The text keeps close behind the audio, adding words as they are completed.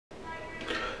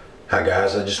Hi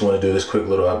guys, I just want to do this quick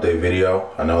little update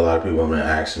video. I know a lot of people have been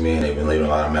asking me and they've been leaving a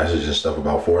lot of messages and stuff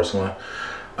about Forskolin.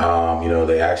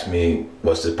 They asked me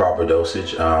what's the proper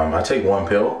dosage. I take one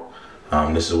pill.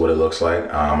 This is what it looks like.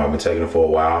 I've been taking it for a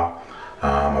while.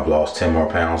 I've lost 10 more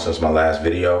pounds since my last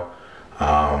video.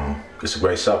 It's a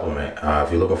great supplement. If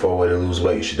you're looking for a way to lose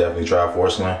weight, you should definitely try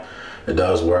Forskolin. It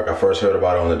does work. I first heard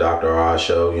about it on the Dr. Oz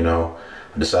show,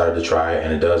 I decided to try it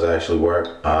and it does actually work.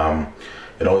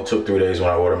 It only took 3 days when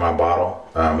I ordered my bottle.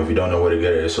 If you don't know where to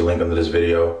get it, it's a link under this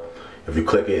video. If you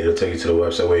click it, it'll take you to the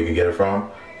website where you can get it from.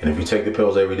 And if you take the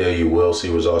pills every day, you will see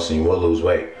results and you will lose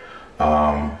weight.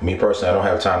 Me personally, I don't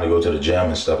have time to go to the gym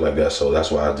and stuff like that, so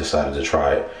that's why I decided to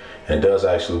try it. And it does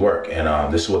actually work.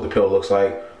 And this is what the pill looks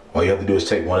like. All you have to do is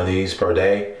take one of these per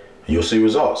day and you'll see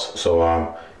results.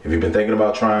 So if you've been thinking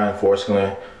about trying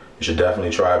Forskolin, you should definitely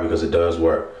try it because it does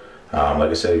work. Like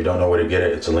I said, if you don't know where to get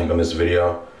it, it's a link on this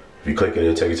video. If you click it,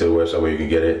 it'll take you to the website where you can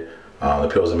get it. The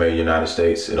pills are made in the United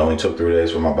States. It only took 3 days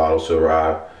for my bottles to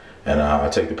arrive. And I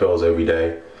take the pills every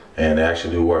day and they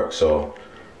actually do work. So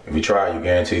if you try it, you're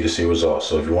guaranteed to see results.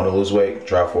 So if you want to lose weight,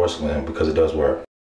 try Forskolin because it does work.